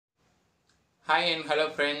Hi and hello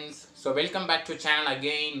friends. So welcome back to channel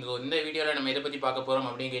again. So இந்த வீடியோல நம்ம எதை பத்தி பார்க்க போறோம்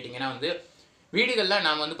அப்படினு கேட்டிங்கனா வீடுகள்ல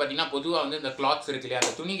நாம பாத்தீங்கன்னா பொதுவா இந்த cloths இருக்கு இல்லையா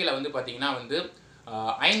அந்த துணிகளை பாத்தீங்கன்னா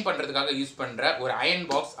அயன் பண்றதுக்காக யூஸ் பண்ற ஒரு அயன்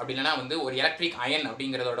பாக்ஸ் அப்படி இல்லனா ஒரு எலக்ட்ரிக் அயன்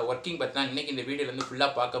அப்படிங்கறதோட வர்க்கிங் பத்தி தான் இன்னைக்கு இந்த வீடியோல ஃபுல்லா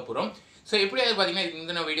பார்க்க போறோம். சோ எப்படி அது பாத்தீங்கன்னா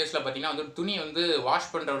இந்த வீடியோஸ்ல பாத்தீங்கன்னா துணி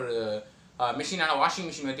வாஷ் பண்ற ஒரு மிஷினான வாஷிங்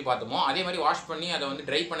மிஷின் பத்தி பார்த்தோமோ அதே மாதிரி வாஷ் பண்ணி அதை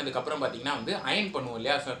ட்ரை பண்ணதுக்கு அப்புறம் பாத்தீங்கன்னா அயன் பண்ணுவோம்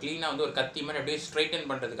இல்லையா சோ க்ளீனா ஒரு கத்தி மாதிரி அப்படியே ஸ்ட்ரைட்டன்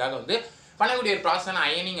பண்றதுக்காக பண்ணக்கூடிய ஒரு ப்ராசஸான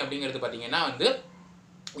அயனிங் அப்படிங்கிறது பாத்தீங்கன்னா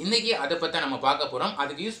இன்னைக்கு அதை பத்தி நம்ம பார்க்க போறோம்.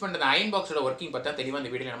 அதுக்கு யூஸ் பண்ற அயன் பாக்ஸோட வர்க்கிங் பத்தி தெளிவா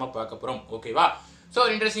இந்த வீடியோல நம்ம பார்க்க போறோம். ஓகேவா? சோ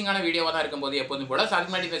ஒரு இன்ட்ரஸ்டிங்கான வீடியோவா தான் இருக்கும்போது எப்போதும் போல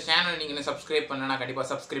அதுக்கு முன்னாடி இந்த சேனலை நீங்க சப்ஸ்கிரைப் பண்ணனா கண்டிப்பா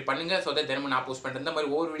சப்ஸ்கிரைப் பண்ணுங்க. சோ தட் தினமும் நான் போஸ்ட் பண்ற இந்த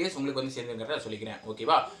மாதிரி ஒவ்வொரு வீடியோஸ் உங்களுக்கு சேர்ந்துங்கறத சொல்லிக்கிறேன்.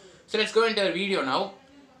 ஓகேவா? So let's go into video நவ.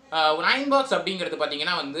 ஒரு அயன் பாக்ஸ் அப்படிங்கிறது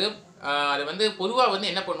பாத்தீங்கன்னா அது பொதுவா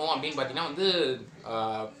என்ன பண்ணுவோம் அப்படின்னு பாத்தீங்கன்னா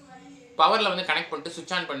பவர்ல கனெக்ட் பண்ணிட்டு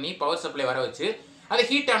சுவிட்ச் ஆன் பண்ணி பவர் சப்ளை வர வச்சு அது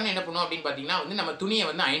ஹீட் ஆன என்ன பண்ணுவோம் அப்படின்னு பாத்தீங்கன்னா நம்ம துணியை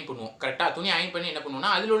அயன் பண்ணுவோம். கரெக்ட்டா துணி அயன் பண்ணி என்ன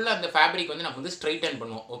பண்ணுவோம்னா அதில உள்ள அந்த ஃபேப்ரிக் நம்ம ஸ்ட்ரைட்டன்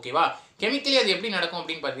பண்ணுவோம். ஓகேவா? கெமிக்கலி அது எப்படி நடக்கும்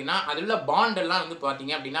அப்படின்னு பாத்தீங்கன்னா அதில உள்ள பாண்ட் எல்லாம்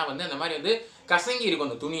பாத்தீங்க அப்படினா அந்த மாதிரி கசங்கி இருக்கும்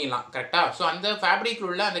அந்த துணி எல்லாம். கரெக்ட்டா? சோ அந்த ஃபேப்ரிக்ல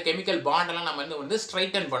உள்ள அந்த கெமிக்கல் பாண்ட் எல்லாம் நம்ம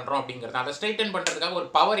ஸ்ட்ரைட்டன் பண்றோம் அப்படிங்கறது. அத ஸ்ட்ரைட்டன் பண்றதுக்காக ஒரு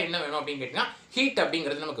பவர் என்ன வேணும் அப்படின்னு கேட்டினா ஹீட்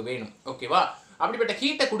அப்படிங்கிறது நமக்கு வேணும். ஓகேவா? அப்படிப்பட்ட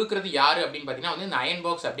ஹீட்டை கொடுக்கிறது யாரு அப்படின்னு பாத்தீங்கன்னா இந்த அயன்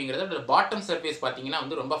பாக்ஸ் அப்படிங்கிறது பாட்டம் சர்ஃபேஸ்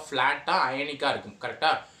பாத்தீங்கன்னா ரொம்ப ஃபிளாட்டா அயனிக்கா இருக்கும்.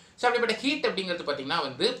 கரெக்ட்டா? சோ அப்படிப்பட்ட ஹீட் அப்படிங்கிறது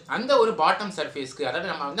பாத்தீங்கன்னா அந்த ஒரு பாட்டம் சர்ஃபேஸ்க்கு அதாவது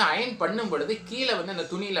நம்ம அயன் பண்ணும் பொழுது கீழ அந்த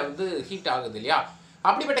துணியில ஹீட் ஆகுது இல்லையா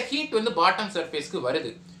அப்படிப்பட்ட ஹீட் பாட்டம் சர்ஃபேஸ்க்கு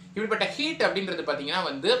வருது. இப்படிப்பட்ட ஹீட் அப்படிங்கிறது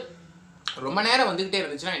பாத்தீங்கன்னா ரொம்ப நேரம் வந்துகிட்டே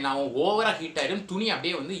இருந்துச்சுன்னா என்ன ஆகும்? ஓவரா ஹீட் ஆயிடும், துணி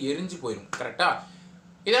அப்படியே எரிஞ்சு போயிடும். கரெக்ட்டா?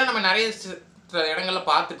 இதெல்லாம் நம்ம நிறைய இடங்கள்ல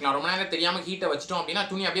பார்த்துக்கலாம். ரொம்ப நேரம் தெரியாம ஹீட்டை வச்சிட்டோம் அப்படின்னா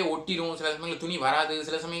துணி அப்படியே ஒட்டிடும். சில சமயங்களில் துணி வராது.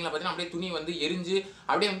 சில சமயங்களில் பார்த்தீங்கன்னா அப்படியே துணி எரிஞ்சு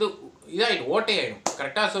அப்படியே இதாயிடும், ஓட்டையாயிடும்.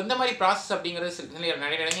 கரெக்டா? ஸோ இந்த மாதிரி ப்ராசஸ் அப்படிங்கிறது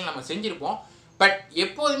நிறைய இடங்கள் நம்ம செஞ்சிருப்போம். பட்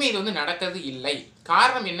எப்போதுமே இது நடக்கிறது இல்லை.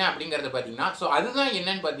 காரணம் என்ன அப்படிங்கறத பாத்தீங்கன்னா ஸோ அதுதான்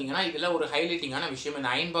என்னன்னு பாத்தீங்கன்னா இதுல ஒரு ஹைலைட்டிங்கான விஷயம்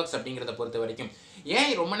இந்த அயன் பாக்ஸ் அப்படிங்கறத பொறுத்த வரைக்கும்.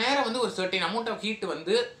 ஏன் ரொம்ப நேரம் ஒரு சர்டைன் அமௌண்ட் ஆஃப் ஹீட்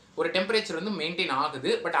ஒரு டெம்பரேச்சர் மெயின்டைன் ஆகுது.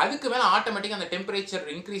 பட் அதுக்கு மேல ஆட்டோமேட்டிக்கா அந்த டெம்பரேச்சர்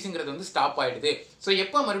இன்க்ரீஸ்ங்கிறது ஸ்டாப் ஆயிடுது. ஸோ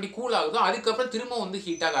எப்போ மறுபடியும் கூல் ஆகுதோ அதுக்கப்புறம் திரும்ப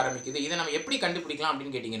ஹீட் ஆக ஆரம்பிக்குது. இதை நம்ம எப்படி கண்டுபிடிக்கலாம்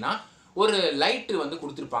அப்படின்னு கேட்டீங்கன்னா ஒரு லைட்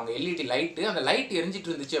கொடுத்துருப்பாங்க, எல்இடி லைட். அந்த லைட் எரிஞ்சிட்டு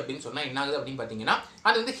இருந்துச்சு அப்படின்னு சொன்னா என்ன ஆகுது அப்படின்னு பாத்தீங்கன்னா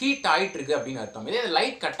அது ஹீட் ஆயிட்டு இருக்கு அப்படின்னு அர்த்தம். இதே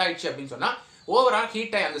லைட் கட் ஆயிடுச்சு அப்படின்னு சொன்னா ஓவரால்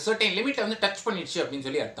ஹீட் ஆகி அந்த சர்டைன் லிமிட்டை டச் பண்ணிடுச்சு அப்படின்னு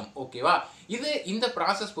சொல்லி அர்த்தம். ஓகேவா? இந்த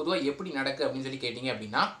ப்ராசஸ் பொதுவா எப்படி நடக்கு அப்படின்னு சொல்லி கேட்டீங்க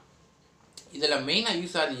அப்படின்னா இதுல மெயினா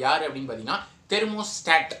யூஸ் ஆகுது யாரு அப்படின்னு பாத்தீங்கன்னா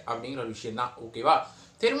தெர்மோஸ்டாட் அப்படிங்கிற ஒரு விஷயம் தான். ஓகேவா?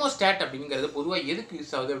 தெர்மோஸ்டாட் அப்படிங்கிறது பொதுவா எதுக்கு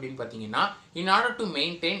யூஸ் ஆகுது அப்படின்னு பாத்தீங்கன்னா in order to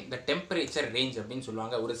maintain the temperature range அப்படின்னு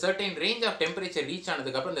சொல்லுவாங்க. ஒரு certain range of temperature reach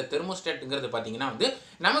ஆனதுக்கு அப்புறம் இந்த தெர்மோஸ்டாட்ங்கிறது பாத்தீங்கன்னா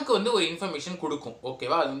நமக்கு ஒரு இன்ஃபர்மேஷன் கொடுக்கும்.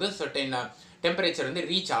 ஓகேவா? அது certain டெம்பரேச்சர்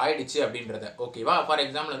ரீச் ஆயிடுச்சு அப்படின்றத. ஓகேவா? ஃபார்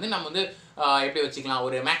எக்ஸாம்பிள் நம்ம எப்படி வச்சுக்கலாம்,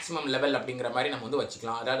 ஒரு மேக்ஸிமம் லெவல் அப்படிங்கிற மாதிரி நம்ம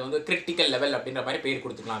வச்சுக்கலாம். அதாவது கிரிட்டிக்கல் லெவல் அப்படின்ற மாதிரி பேர்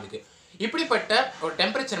கொடுத்துக்கலாம் அதுக்கு. இப்படிப்பட்ட ஒரு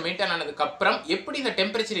டெம்பரேச்சர் மெயின்டைன் ஆனதுக்கு அப்புறம் எப்படி இந்த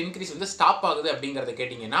டெம்பரேச்சர் இன்க்ரீஸ் ஸ்டாப் ஆகுது அப்படிங்கறத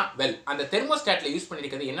கேட்டிங்கன்னா அந்த தெர்மோஸ்டாட்ல யூஸ்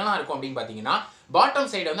பண்ணிருக்கிறது என்னெல்லாம் இருக்கும் அப்படின்னு பாத்தீங்கன்னா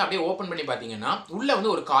பாட்டம் சைடு அப்படியே ஓபன் பண்ணி பாத்தீங்கன்னா உள்ள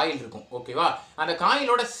ஒரு காயில் இருக்கும். ஓகேவா? அந்த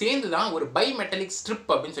காயிலோட சேர்ந்து தான் ஒரு பை மெட்டலிக்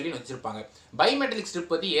ஸ்ட்ரிப் அப்படின்னு சொல்லி வச்சிருப்பாங்க. பை மெட்டலிக்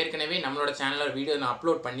ஸ்ட்ரிப் பத்தி ஏற்கனவே நம்மளோட சேனல்ல வீடியோ நான்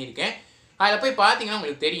அப்லோட் பண்ணியிருக்கேன். அதில் போய் பார்த்தீங்கன்னா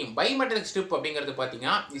உங்களுக்கு தெரியும். பை மெட்டலிக் ஸ்ட்ரிப் அப்படிங்கிறது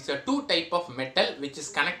பார்த்தீங்கன்னா it's a two type of metal which is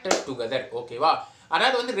connected together. ஓகேவா?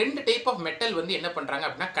 அதாவது ரெண்டு டைப் ஆஃப் மெட்டல் என்ன பண்றாங்க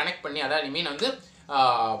அப்படின்னா கனெக்ட் பண்ணி, அதாவது மீன்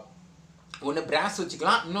ஒன்று பிராஸ்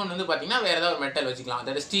வச்சுக்கலாம், இன்னொன்று பார்த்தீங்கன்னா வேற ஏதாவது ஒரு மெட்டல் வச்சுக்கலாம்,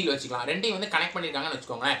 அதாவது ஸ்டீல் வச்சுக்கலாம். ரெண்டையும் கனெக்ட் பண்ணியிருக்காங்கன்னு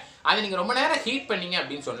வச்சுக்கோங்களேன். அதை நீங்கள் ரொம்ப நேரம் ஹீட் பண்ணீங்க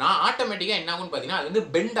அப்படின்னு சொன்னால் ஆட்டோமேட்டிக்காக என்ன ஆகும்னு பார்த்தீங்கன்னா அது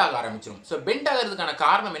பெண்ட் ஆக ஆரம்பிச்சிடும். ஸோ பெண்ட் ஆகிறதுக்கான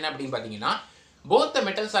காரணம் என்ன அப்படின்னு பார்த்தீங்கன்னா both the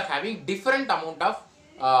metals are having different amount of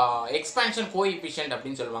expansion coefficient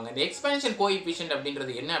அப்படின்னு சொல்லுவாங்க. இந்த எக்ஸ்பான்ஷன் கோஎஃபிஷியன்ட்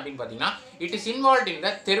அப்படின்றது என்ன அப்படின்னு பார்த்தீங்கன்னா it is involve in the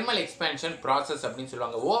thermal expansion process அப்படின்னு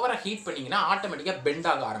சொல்லுவாங்க. ஓவரா ஹீட் பண்ணீங்கன்னா ஆட்டோமேட்டிக்கா பெண்ட்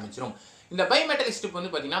ஆக ஆரம்பிச்சிடும். இந்த பை மெட்டலிக் ஸ்ட்ரிப்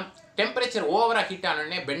பார்த்தீங்கன்னா டெம்பரேச்சர் ஓவரா ஹீட்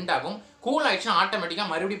ஆனோடனே பெண்ட் ஆகும். கூல் ஆயிடுச்சுன்னா ஆட்டோமேட்டிக்கா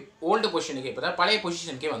மறுபடியும் ஓல்டு பொசிஷனுக்கு இப்போ பழைய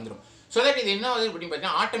பொசிஷனுக்கே வந்துடும். ஸோ தட் இது என்ன ஆகுது அப்படின்னு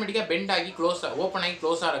பார்த்தீங்கன்னா ஆட்டோமேட்டிக்காக பெண்ட் ஆகி ஓப்பன் ஆகி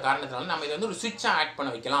க்ளோஸ் ஆகிற காரணத்தினால நம்ம இதை ஒரு சுவிட்சாக ஆக்ட் பண்ண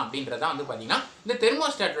வைக்கலாம் அப்படின்றத பார்த்தீங்கன்னா இந்த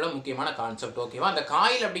தெர்மோஸ்டாட்டோட முக்கியமான கான்செப்ட். ஓகேவா? அந்த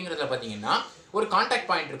காயில் அப்படிங்கிறதுல பார்த்தீங்கன்னா ஒரு கான்டாக்ட்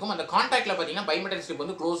பாயிண்ட் இருக்கும். அந்த கான்டாக்ட்ல பார்த்தீங்கன்னா பைமெட்டலிக்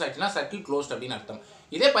ஸ்ட்ரிப் க்ளோஸ் ஆயிடுச்சுன்னா சர்க்கிள் க்ளோஸ்ட் அப்படின்னு அர்த்தம்.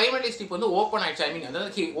 இதே பைமெட்டலிக் ஸ்ட்ரிப் ஓப்பன் ஆயிடுச்சு, ஐ மீன்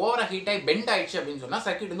அதாவது ஓவரா ஹீட் ஆகி பெண்ட் ஆயிடுச்சு அப்படின்னு சொன்னா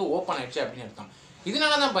சர்க்கிட் ஓப்பன் ஆயிடுச்சு அப்படின்னு அர்த்தம்.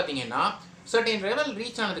 இதனால தான் பார்த்தீங்கன்னா சர்டைன் லெவல்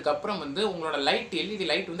ரீச் ஆனதுக்கு அப்புறம் உங்களோட லைட் எல்இடி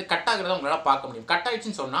லைட் கட் ஆகிறத உங்களால பார்க்க முடியும். கட்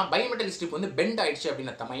ஆயிடுச்சுன்னு சொன்னா பைமெட்டலிக் ஸ்ட்ரிப் பெண்ட் ஆயிடுச்சு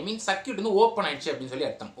அப்படின்னு அர்த்தம். ஐ மீன் சர்க்கிட் ஓப்பன் ஆயிடுச்சு அப்படின்னு சொல்லி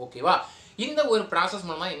அர்த்தம். ஓகேவா? இந்த ஒரு ப்ராசஸ்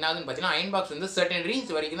மூலமா என்ன ஆகுதுன்னு பார்த்தீங்கன்னா அயன் பாக்ஸ் சர்டைன்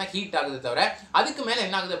ரேஞ்ச் வரைக்கும் தான் ஹீட் ஆகுது தவிர அதுக்கு மேல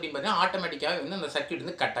என்ன ஆகுது அப்படின்னு பார்த்தீங்கன்னா ஆட்டோமேட்டிக்காவே அந்த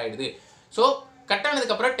சர்க்கிட் கட் ஆயிடுது. ஸோ கட்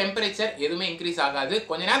ஆனதுக்கு அப்புறம் டெம்பரேச்சர் எதுவுமே இன்க்ரீஸ் ஆகாது.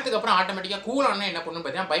 கொஞ்ச நேரத்துக்கு அப்புறம் ஆட்டோமேட்டிக்கா கூல் ஆனா என்ன பண்ணுன்னு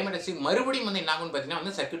பார்த்தீங்கன்னா பைமெட்டலிக் ஸ்ட்ரிப் மறுபடியும் என்ன ஆகும்னு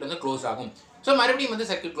பார்த்தீங்கன்னா சர்க்கிட் க்ளோஸ் ஆகும். ஸோ மறுபடியும் வந்து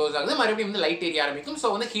சர்க்கியூட் க்ளோஸ் ஆகுது, மறுபடியும் வந்து லைட் ஏரியா ஆரம்பிக்கும். ஸோ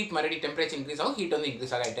வந்து ஹீட் மறுபடியும் டெம்பரேச்சர் இன்க்ரீஸ் ஆகும், ஹீட் வந்து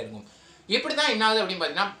இன்க்ரீஸ் ஆகிட்டே இருக்கும். இப்படி தான் என்ன ஆகுது அப்படின்னு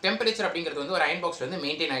பார்த்தீங்கன்னா டெம்பரேச்சர் அப்படிங்கிறது வந்து ஒரு அயன் பாக்ஸ்ல வந்து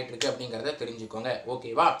மெயின்டைன் ஆகிட்டு இருக்கு அப்படிங்கிறத தெரிஞ்சுக்கோங்க.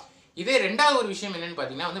 ஓகேவா? இதே ரெண்டாவது ஒரு விஷயம் என்னன்னு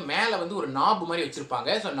பார்த்தீங்கன்னா வந்து மேலே வந்து ஒரு நாப் மாதிரி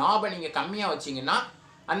வச்சிருப்பாங்க. ஸோ நாபை நீங்கள் கம்மியாக வச்சிங்கன்னா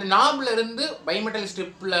அந்த நாப்ல இருந்து பைமெட்டல்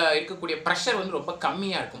ஸ்ட்ரிப்ல இருக்கக்கூடிய ப்ரெஷர் வந்து ரொம்ப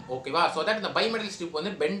கம்மியாக இருக்கும். ஓகேவா? ஸோ தட் இந்த பைமெட்டல் ஸ்ட்ரிப்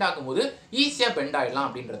வந்து பெண்ட் ஆகும்போது ஈஸியாக பெண்ட் ஆகிடலாம்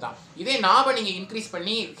அப்படின்றது தான். இதே நாபை நீங்கள் இன்க்ரீஸ்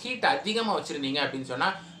பண்ணி ஹீட் அதிகமாக வச்சுருந்தீங்க அப்படின்னு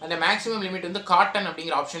சொன்னால் அந்த மேக்ஸிமம் லிமிட் வந்து காட்டன்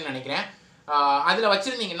அப்படிங்கிற ஆப்ஷன் நினைக்கிறேன். அதில்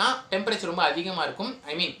வச்சுருந்தீங்கன்னா டெம்பரேச்சர் ரொம்ப அதிகமாக இருக்கும்.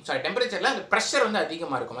 டெம்பரேச்சரில் அந்த ப்ரெஷர் வந்து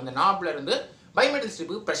அதிகமாக இருக்கும். அந்த நாப்ல இருந்து பைமெட்டல்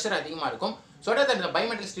ஸ்ட்ரிப்புக்கு ப்ரெஷர் அதிகமாக இருக்கும். ஸோ தட் அந்த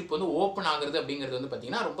பைமெட்டல் ஸ்ட்ரிப் வந்து ஓப்பன் ஆகுறது அப்படிங்கிறது வந்து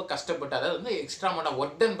பார்த்தீங்கன்னா ரொம்ப கஷ்டப்பட்டு, அதாவது வந்து எக்ஸ்ட்ரா அமௌண்ட்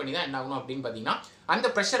ஒர்க் டன் பண்ணி தான் என்ன ஆகணும் அப்படின்னு பார்த்தீங்கன்னா அந்த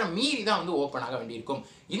ப்ரெஷரை மீறி தான் வந்து ஓப்பன் ஆக வேண்டியிருக்கும்.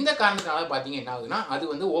 இந்த காரணத்தினால பார்த்தீங்க என்ன ஆகுதுன்னா அது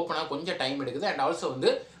வந்து ஓப்பன் ஆக கொஞ்சம் டைம் எடுக்குது. அண்ட் ஆல்சோ வந்து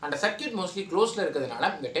அந்த சர்க்கியூட் மோஸ்ட்லி க்ளோஸில்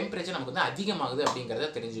இருக்கிறதுனால இந்த டெம்பரேச்சர் நமக்கு வந்து அதிகமாகுது அப்படிங்கிறத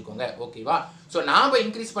தெரிஞ்சுக்கோங்க. ஓகேவா? ஸோ நாம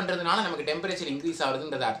இன்க்ரீஸ் பண்ணுறதுனால நமக்கு டெம்பரேச்சர் இன்க்ரீஸ்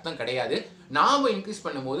ஆகுதுன்றது அர்த்தம் கிடையாது. நாம இன்க்ரீஸ்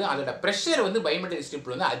பண்ணும்போது அதோட ப்ரெஷர் வந்து பைமெட்டல்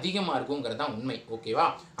ஸ்ட்ரிப்ல வந்து அதிகமாக இருக்குங்கிறது தான் உண்மை. ஓகேவா?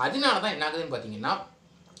 அதனால தான் என்ன ஆகுதுன்னு பார்த்தீங்கன்னா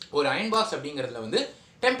ஒரு அயன் பாக்ஸ் அப்படிங்கிறதுல வந்து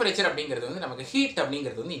டெம்பரேச்சர் அப்படிங்கிறது வந்து நமக்கு ஹீட்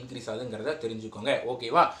அப்படிங்கிறது வந்து இன்க்ரீஸ் ஆகுதுங்கிறத தெரிஞ்சுக்கோங்க.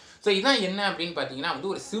 ஓகேவா? ஸோ இதான் என்ன அப்படின்னு பார்த்தீங்கன்னா வந்து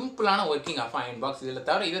ஒரு சிம்பிளான ஒர்க்கிங் ஆஃப் அயன் பாக்ஸ்.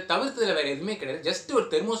 இதை தவிர்த்ததில் வேறு எதுவுமே கிடையாது. ஜஸ்ட் ஒரு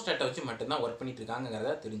தெர்மோஸ்டாட்டை வச்சு மட்டும்தான் ஒர்க் பண்ணிட்டு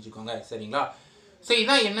இருக்காங்கிறத தெரிஞ்சுக்கோங்க. சரிங்களா? ஸோ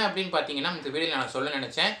இதான் என்ன அப்படின்னு பார்த்தீங்கன்னா இந்த வீடியோவில் நான் சொல்ல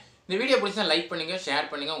நினச்சேன். இந்த வீடியோ பிடிச்சா லைக் பண்ணுங்க,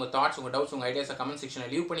 ஷேர் பண்ணுங்க, உங்கள் தாட்ஸ், உங்கள் டவுட்ஸ், உங்கள் ஐடியாஸை கமெண்ட்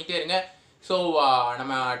செக்ஷனில் லீவ் பண்ணிட்டே இருங்க. ஸோ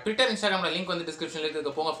நம்ம ட்விட்டர், இன்ஸ்டாகிராமில் லிங்க் வந்து டிஸ்கிரிப்ஷனில்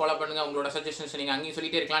இருக்கிறது போங்க, ஃபாலோ பண்ணுங்கள். உங்களோட சஜஷன்ஸ் நீங்கள் அங்கேயும்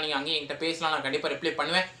சொல்லிட்டே இருக்கலாம், நீங்கள் அங்கேயும் என்கிட்ட பேசலாம், நான் கண்டிப்பாக ரிப்ளை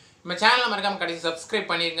பண்ணுவேன். நம்ம சேனலை மறக்காம கடைசி சப்ஸ்கிரைப்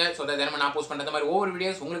பண்ணிருங்க. ஸோ தினமும் நான் போஸ்ட் பண்ணுற மாதிரி ஒவ்வொரு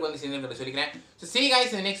வீடியோஸ் உங்களுக்கு வந்து சேர்ந்து சொல்லிக்கிறேன். So see you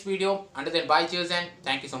guys in the next video. Until then, bye, cheers and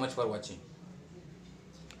thank you so much for watching.